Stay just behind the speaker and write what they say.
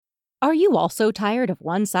Are you also tired of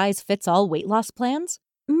one-size-fits-all weight loss plans?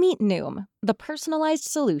 Meet Noom, the personalized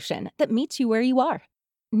solution that meets you where you are.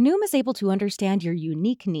 Noom is able to understand your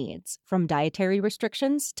unique needs, from dietary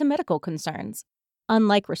restrictions to medical concerns.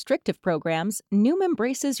 Unlike restrictive programs, Noom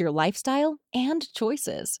embraces your lifestyle and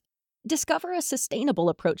choices. Discover a sustainable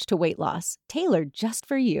approach to weight loss, tailored just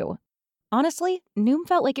for you. Honestly, Noom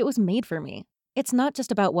felt like it was made for me. It's not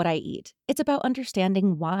just about what I eat, it's about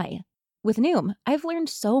understanding why. With Noom, I've learned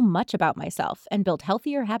so much about myself and built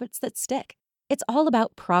healthier habits that stick. It's all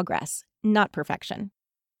about progress, not perfection.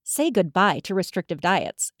 Say goodbye to restrictive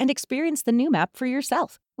diets and experience the Noom app for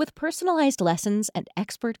yourself with personalized lessons and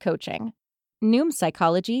expert coaching. Noom's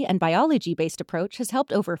psychology and biology-based approach has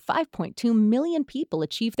helped over 5.2 million people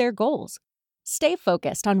achieve their goals. Stay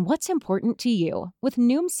focused on what's important to you with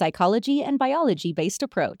Noom's psychology and biology-based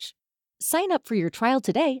approach. Sign up for your trial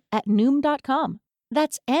today at Noom.com.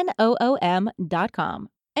 That's Noom.com.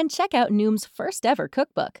 And check out Noom's first ever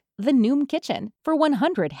cookbook, The Noom Kitchen, for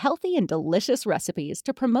 100 healthy and delicious recipes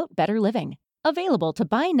to promote better living. Available to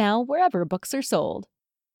buy now wherever books are sold.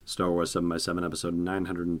 Star Wars 7x7, episode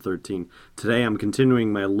 913. Today I'm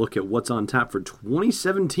continuing my look at what's on tap for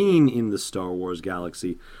 2017 in the Star Wars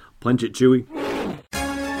galaxy. Punch it, Chewie.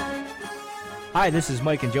 Hi, this is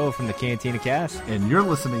Mike and Joe from the Cantina Cast. And you're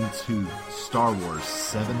listening to Star Wars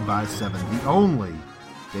 7x7, the only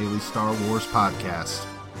daily Star Wars podcast.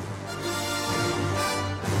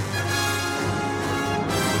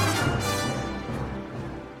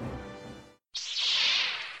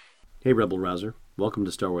 Hey, Rebel Rouser. Welcome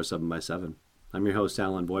to Star Wars 7x7. I'm your host,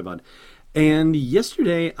 Alan Voivod. And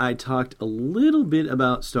yesterday I talked a little bit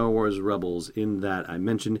about Star Wars Rebels in that I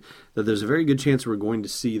mentioned that there's a very good chance we're going to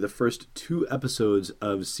see the first 2 episodes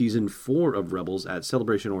of Season 4 of Rebels at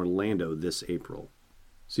Celebration Orlando this April.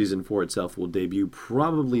 Season 4 itself will debut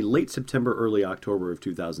probably late September, early October of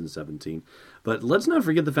 2017. But let's not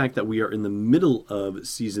forget the fact that we are in the middle of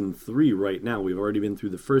Season 3 right now. We've already been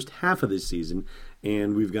through the first half of this season,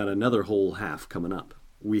 and we've got another whole half coming up.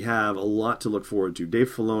 We have a lot to look forward to.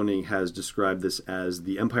 Dave Filoni has described this as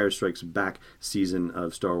the Empire Strikes Back season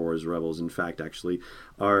of Star Wars Rebels. In fact, actually,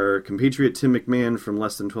 our compatriot Tim McMahon from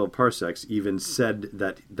Less Than 12 Parsecs even said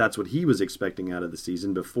that that's what he was expecting out of the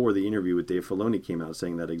season before the interview with Dave Filoni came out,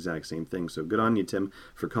 saying that exact same thing. So good on you, Tim,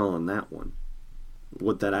 for calling that one.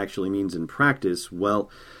 What that actually means in practice,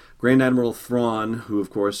 well, Grand Admiral Thrawn, who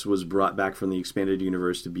of course was brought back from the expanded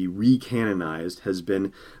universe to be recanonized, has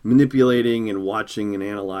been manipulating and watching and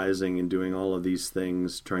analyzing and doing all of these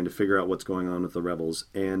things, trying to figure out what's going on with the rebels.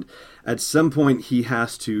 And at some point he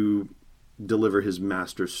has to deliver his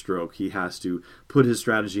master stroke. He has to put his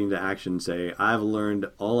strategy into action, say, I've learned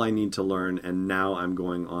all I need to learn and now I'm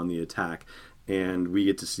going on the attack. And we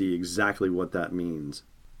get to see exactly what that means.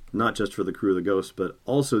 Not just for the crew of the Ghost, but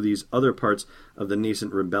also these other parts of the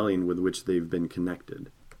nascent rebellion with which they've been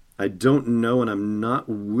connected. I don't know, and I'm not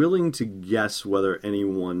willing to guess whether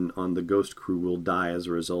anyone on the Ghost crew will die as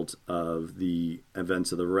a result of the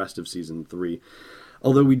events of the rest of Season 3.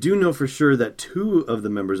 Although we do know for sure that 2 of the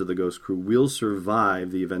members of the Ghost crew will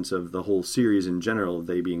survive the events of the whole series in general,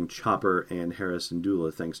 they being Chopper and Hera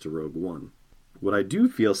Syndulla, thanks to Rogue One. What I do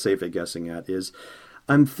feel safe at guessing at is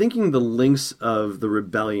I'm thinking the links of the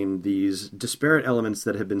rebellion, these disparate elements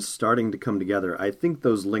that have been starting to come together, I think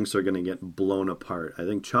those links are going to get blown apart. I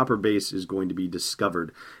think Chopper Base is going to be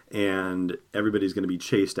discovered, and everybody's going to be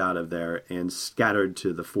chased out of there and scattered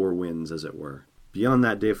to the 4 winds, as it were. Beyond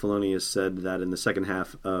that, Dave Filoni has said that in the second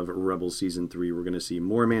half of Rebels Season 3, we're going to see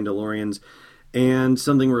more Mandalorians, and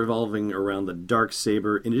something revolving around the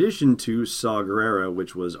Darksaber, in addition to Saw Gerrera,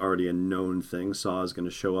 which was already a known thing. Saw is going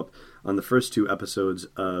to show up on the first 2 episodes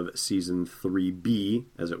of Season 3B,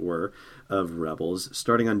 as it were, of Rebels,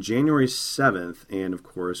 starting on January 7th, and of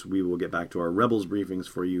course we will get back to our Rebels briefings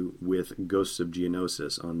for you with Ghosts of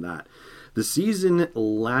Geonosis on that. The season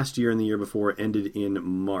last year and the year before ended in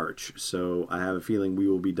March, so I have a feeling we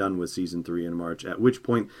will be done with Season 3 in March, at which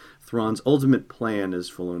point Thrawn's ultimate plan, as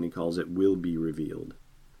Filoni calls it, will be revealed.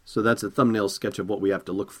 So that's a thumbnail sketch of what we have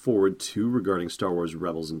to look forward to regarding Star Wars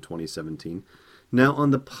Rebels in 2017. Now,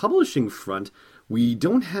 on the publishing front, we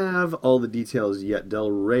don't have all the details yet.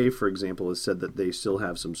 Del Rey, for example, has said that they still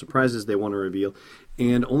have some surprises they want to reveal,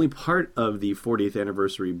 and only part of the 40th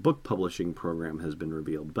anniversary book publishing program has been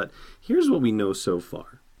revealed. But here's what we know so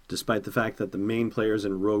far. Despite the fact that the main players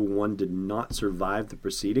in Rogue One did not survive the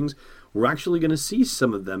proceedings, we're actually going to see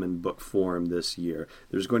some of them in book form this year.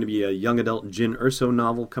 There's going to be a young adult Jyn Erso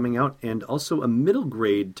novel coming out, and also a middle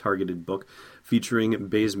grade targeted book featuring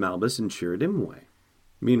Baze Malbus and Chirrut Îmwe.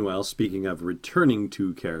 Meanwhile, speaking of returning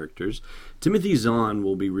to characters, Timothy Zahn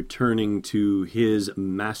will be returning to his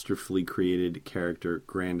masterfully created character,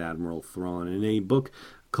 Grand Admiral Thrawn, in a book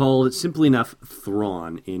called, simply enough,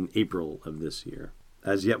 Thrawn, in April of this year.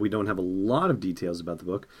 As yet, we don't have a lot of details about the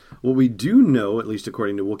book. What we do know, at least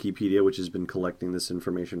according to Wikipedia, which has been collecting this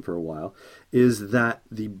information for a while, is that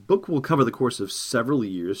the book will cover the course of several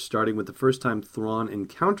years, starting with the first time Thrawn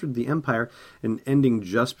encountered the Empire and ending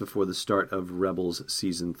just before the start of Rebels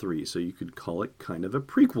Season 3. So you could call it kind of a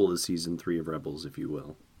prequel to Season 3 of Rebels, if you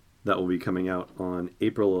will. That will be coming out on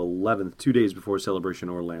April 11th, 2 days before Celebration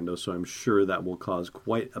Orlando, so I'm sure that will cause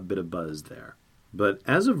quite a bit of buzz there. But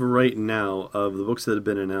as of right now, of the books that have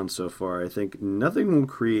been announced so far, I think nothing will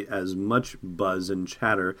create as much buzz and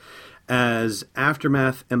chatter as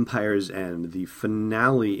Aftermath: Empire's End, the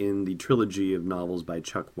finale in the trilogy of novels by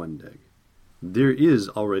Chuck Wendig. There is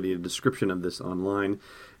already a description of this online.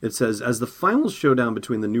 It says, as the final showdown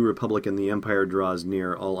between the New Republic and the Empire draws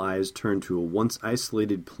near, all eyes turn to a once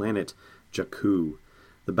isolated planet, Jakku.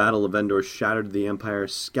 The Battle of Endor shattered the Empire,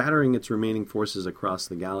 scattering its remaining forces across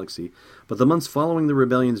the galaxy. But the months following the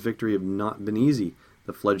rebellion's victory have not been easy.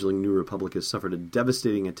 The fledgling New Republic has suffered a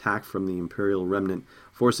devastating attack from the Imperial remnant,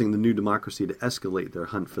 forcing the New Democracy to escalate their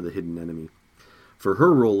hunt for the hidden enemy. For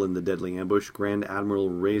her role in the deadly ambush, Grand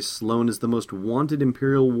Admiral Rae Sloane is the most wanted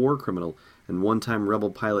Imperial war criminal, and one-time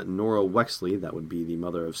rebel pilot Nora Wexley, that would be the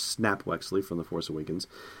mother of Snap Wexley from The Force Awakens,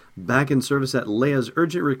 back in service at Leia's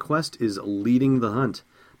urgent request, is leading the hunt.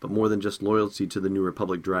 But more than just loyalty to the New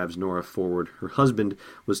Republic drives Nora forward. Her husband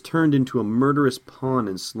was turned into a murderous pawn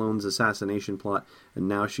in Sloane's assassination plot, and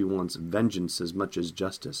now she wants vengeance as much as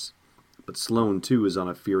justice. But Sloane, too, is on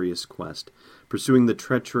a furious quest, pursuing the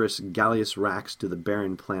treacherous Gallius Rax to the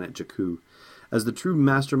barren planet Jakku. As the true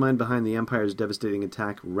mastermind behind the Empire's devastating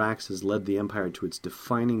attack, Rax has led the Empire to its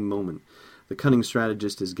defining moment. The cunning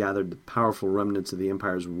strategist has gathered the powerful remnants of the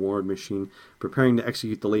Empire's war machine, preparing to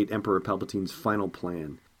execute the late Emperor Palpatine's final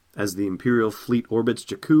plan. As the Imperial fleet orbits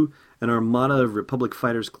Jakku, an armada of Republic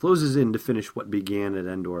fighters closes in to finish what began at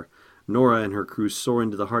Endor. Nora and her crew soar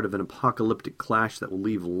into the heart of an apocalyptic clash that will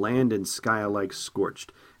leave land and sky alike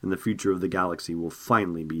scorched, and the future of the galaxy will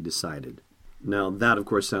finally be decided. Now, that, of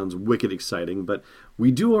course, sounds wicked exciting, but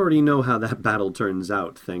we do already know how that battle turns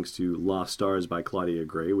out, thanks to Lost Stars by Claudia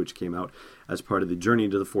Gray, which came out as part of the Journey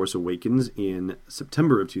to the Force Awakens in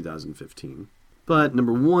September of 2015. But,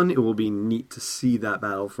 number one, it will be neat to see that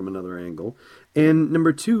battle from another angle. And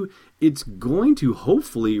number two, it's going to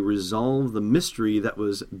hopefully resolve the mystery that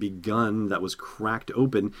was begun, that was cracked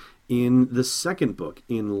open in the second book,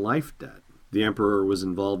 in Life Debt. The Emperor was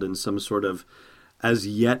involved in some sort of as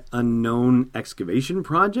yet unknown excavation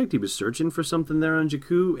project. He was searching for something there on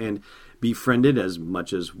Jakku and befriended, as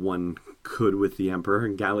much as one could with the Emperor,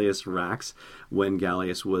 Gallius Rax, when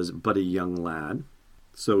Gallius was but a young lad.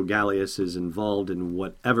 So Gallius is involved in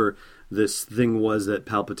whatever this thing was that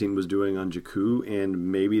Palpatine was doing on Jakku,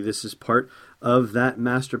 and maybe this is part of that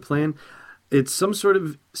master plan. It's some sort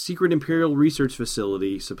of secret Imperial research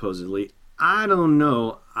facility, supposedly. I don't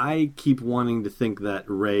know. I keep wanting to think that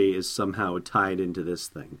Rey is somehow tied into this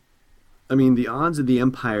thing. I mean, the odds of the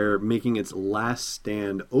Empire making its last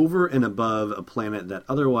stand over and above a planet that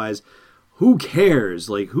otherwise... Who cares?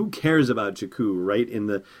 Like, who cares about Jakku, right? In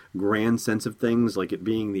the grand sense of things, like it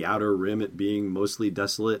being the outer rim, it being mostly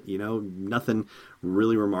desolate, nothing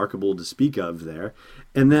really remarkable to speak of there.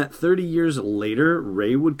 And that 30 years later,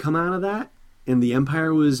 Rey would come out of that, and the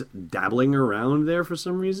Empire was dabbling around there for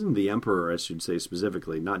some reason. The Emperor, I should say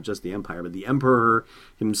specifically, not just the Empire, but the Emperor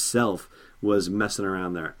himself was messing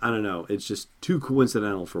around there. I don't know. It's just too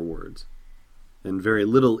coincidental for words. And very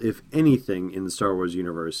little, if anything, in the Star Wars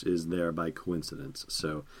universe is there by coincidence.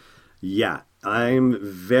 So, yeah, I'm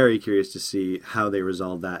very curious to see how they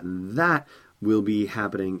resolve that. And that will be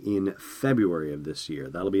happening in February of this year.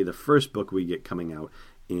 That'll be the first book we get coming out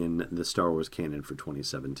in the Star Wars canon for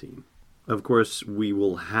 2017. Of course, we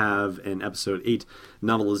will have an Episode 8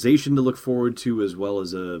 novelization to look forward to, as well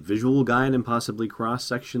as a visual guide and possibly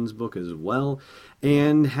cross-sections book as well.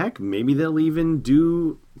 And heck, maybe they'll even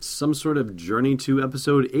do some sort of Journey to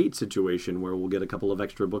Episode 8 situation where we'll get a couple of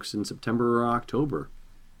extra books in September or October.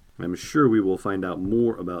 I'm sure we will find out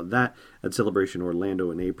more about that at Celebration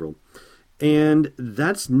Orlando in April. And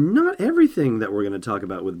that's not everything that we're going to talk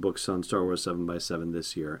about with books on Star Wars 7x7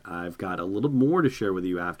 this year. I've got a little more to share with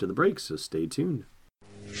you after the break, so stay tuned.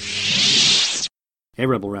 Hey,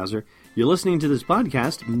 Rebel Rouser, you're listening to this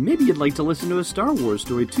podcast. Maybe you'd like to listen to a Star Wars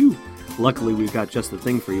story too. Luckily, we've got just the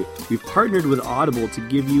thing for you. We've partnered with Audible to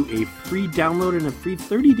give you a free download and a free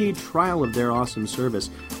 30-day trial of their awesome service.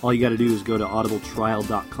 All you got to do is go to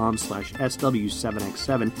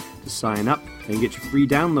audibletrial.com/SW7X7 to sign up and get your free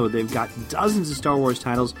download. They've got dozens of Star Wars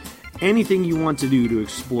titles, anything you want to do to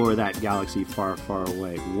explore that galaxy far, far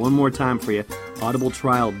away. One more time for you,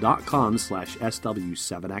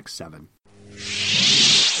 audibletrial.com/SW7X7.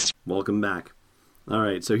 Welcome back. All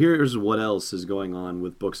right, so here's what else is going on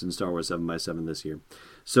with books in Star Wars 7x7 this year.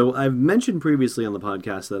 So I've mentioned previously on the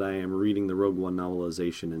podcast that I am reading the Rogue One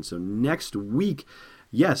novelization, and so next week,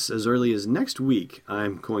 yes, as early as next week,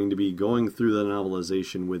 I'm going to be going through the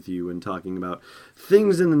novelization with you and talking about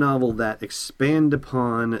things in the novel that expand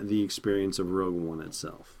upon the experience of Rogue One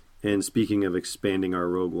itself. And speaking of expanding our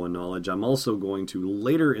Rogue One knowledge, I'm also going to,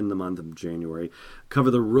 later in the month of January,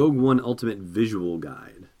 cover the Rogue One Ultimate Visual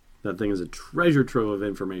Guide. That thing is a treasure trove of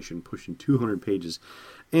information, pushing 200 pages.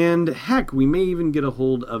 And heck, we may even get a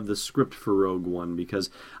hold of the script for Rogue One,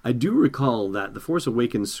 because I do recall that the Force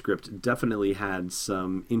Awakens script definitely had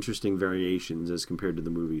some interesting variations as compared to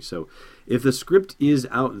the movie. So if the script is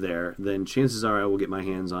out there, then chances are I will get my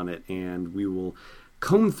hands on it, and we will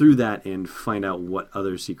comb through that and find out what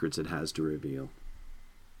other secrets it has to reveal.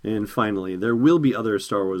 And finally, there will be other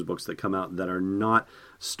Star Wars books that come out that are not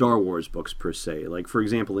Star Wars books per se. Like, for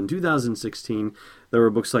example, in 2016, there were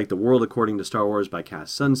books like The World According to Star Wars by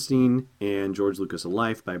Cass Sunstein and George Lucas: A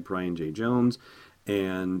Life by Brian J. Jones.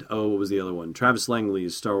 And, what was the other one? Travis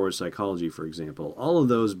Langley's Star Wars Psychology, for example. All of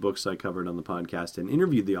those books I covered on the podcast and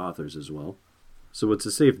interviewed the authors as well. So it's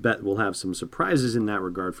a safe bet we'll have some surprises in that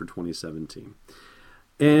regard for 2017.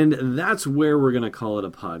 And that's where we're going to call it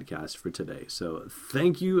a podcast for today. So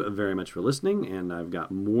thank you very much for listening, and I've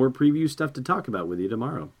got more preview stuff to talk about with you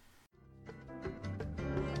tomorrow.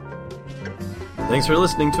 Thanks for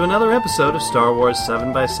listening to another episode of Star Wars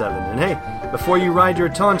 7x7. And hey, before you ride your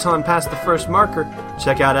Tauntaun past the first marker,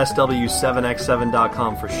 check out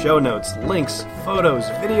SW7X7.com for show notes, links, photos,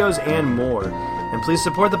 videos, and more. And please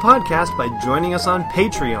support the podcast by joining us on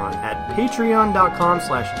Patreon at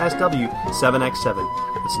patreon.com/SW7X7.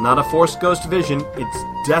 It's not a Force Ghost vision, it's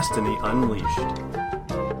Destiny Unleashed.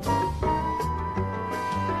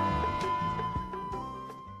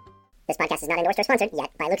 This podcast is not endorsed or sponsored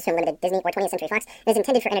yet by Lucasfilm Limited, Disney, or 20th Century Fox. It is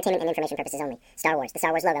intended for entertainment and information purposes only. Star Wars, the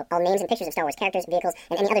Star Wars logo, all names and pictures of Star Wars characters, vehicles,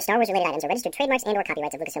 and any other Star Wars-related items are registered trademarks and/or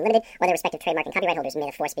copyrights of Lucasfilm Limited or their respective trademark and copyright holders. May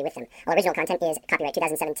the Force be with them. All original content is copyright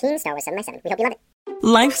 2017 Star Wars 7x7. We hope you love it.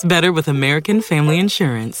 Life's better with American Family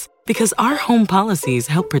Insurance because our home policies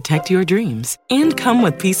help protect your dreams and come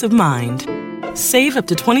with peace of mind. Save up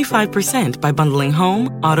to 25% by bundling home,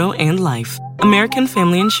 auto, and life. American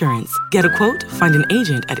Family Insurance. Get a quote, find an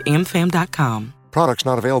agent at amfam.com. Products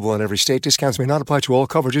not available in every state. Discounts may not apply to all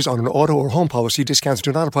coverages on an auto or home policy. Discounts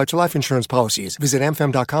do not apply to life insurance policies. Visit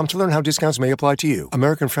amfam.com to learn how discounts may apply to you.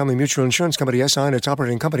 American Family Mutual Insurance Company, SI, and its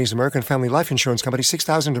operating companies, American Family Life Insurance Company,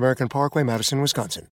 6000 American Parkway, Madison, Wisconsin.